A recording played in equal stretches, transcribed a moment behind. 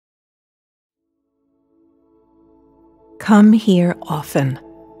Come here often.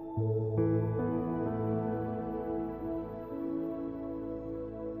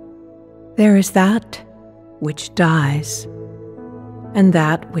 There is that which dies, and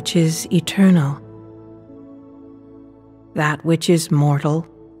that which is eternal, that which is mortal,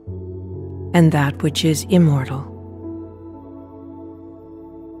 and that which is immortal.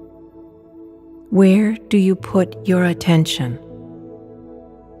 Where do you put your attention?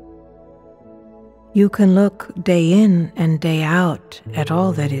 You can look day in and day out at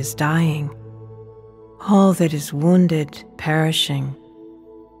all that is dying, all that is wounded, perishing,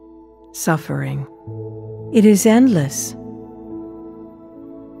 suffering. It is endless.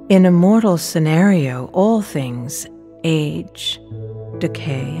 In a mortal scenario, all things age,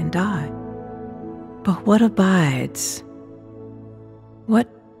 decay, and die. But what abides? What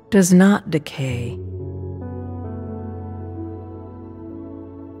does not decay?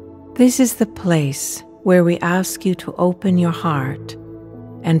 This is the place where we ask you to open your heart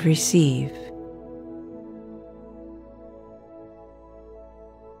and receive.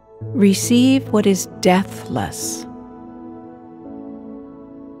 Receive what is deathless.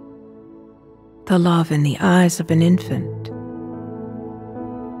 The love in the eyes of an infant.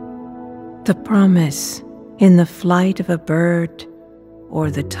 The promise in the flight of a bird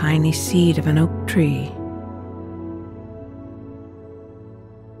or the tiny seed of an oak tree.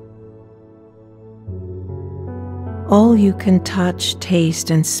 All you can touch, taste,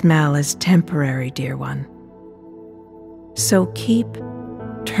 and smell is temporary, dear one. So keep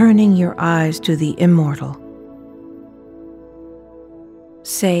turning your eyes to the immortal.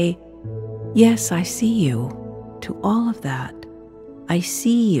 Say, yes, I see you, to all of that. I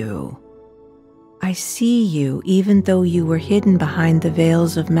see you. I see you even though you were hidden behind the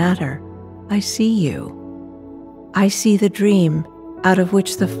veils of matter. I see you. I see the dream out of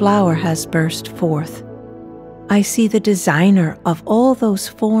which the flower has burst forth. I see the designer of all those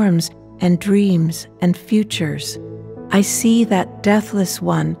forms and dreams and futures. I see that deathless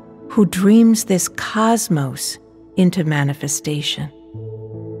one who dreams this cosmos into manifestation.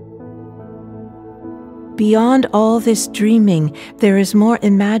 Beyond all this dreaming, there is more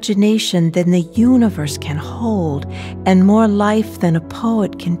imagination than the universe can hold, and more life than a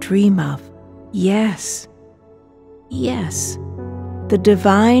poet can dream of. Yes, yes, the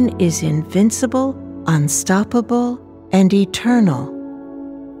divine is invincible, unstoppable, and eternal.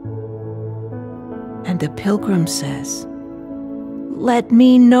 And the pilgrim says, let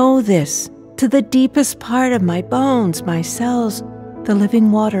me know this to the deepest part of my bones, my cells, the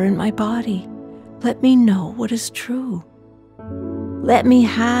living water in my body. Let me know what is true. Let me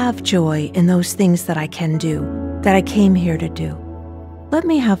have joy in those things that I can do, that I came here to do. Let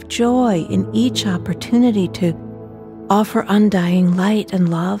me have joy in each opportunity to offer undying light and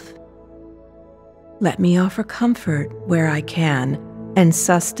love. Let me offer comfort where I can and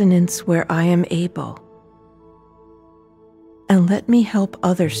sustenance where I am able. And let me help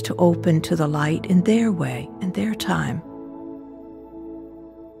others to open to the light in their way and their time.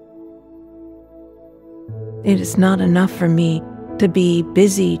 It is not enough for me to be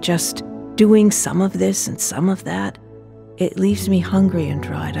busy just doing some of this and some of that. It leaves me hungry and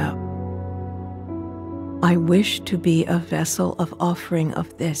dried up. I wish to be a vessel of offering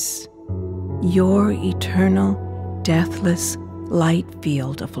of this, your eternal, deathless light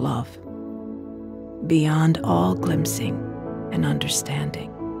field of love, beyond all glimpsing and understanding.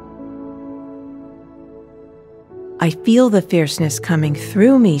 I feel the fierceness coming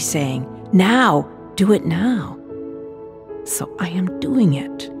through me saying, now, do it now. So I am doing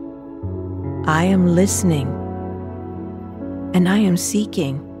it. I am listening, and I am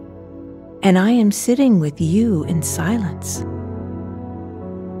seeking, and I am sitting with you in silence.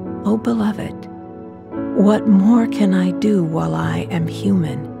 Oh, beloved, what more can I do while I am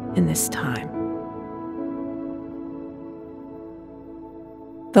human in this time?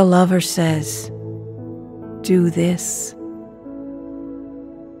 The lover says, do this.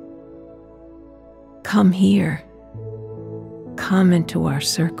 Come here. Come into our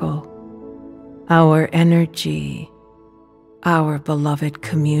circle, our energy, our beloved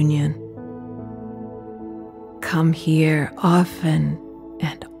communion. Come here often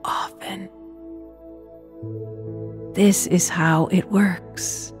and often. This is how it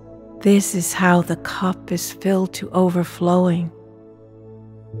works. This is how the cup is filled to overflowing.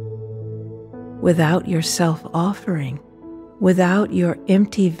 Without your self-offering, without your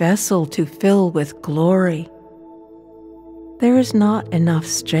empty vessel to fill with glory, there is not enough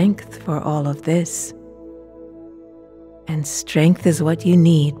strength for all of this. And strength is what you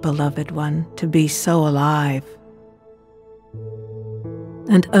need, beloved one, to be so alive.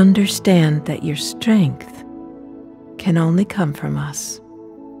 And understand that your strength can only come from us.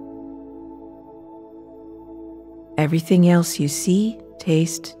 Everything else you see,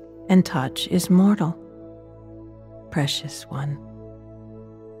 taste, and touch is mortal. Precious one,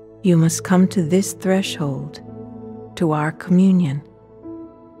 you must come to this threshold, to our communion.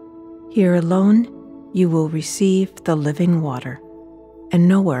 Here alone, you will receive the living water, and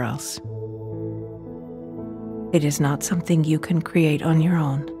nowhere else. It is not something you can create on your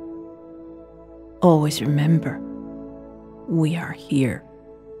own. Always remember, we are here.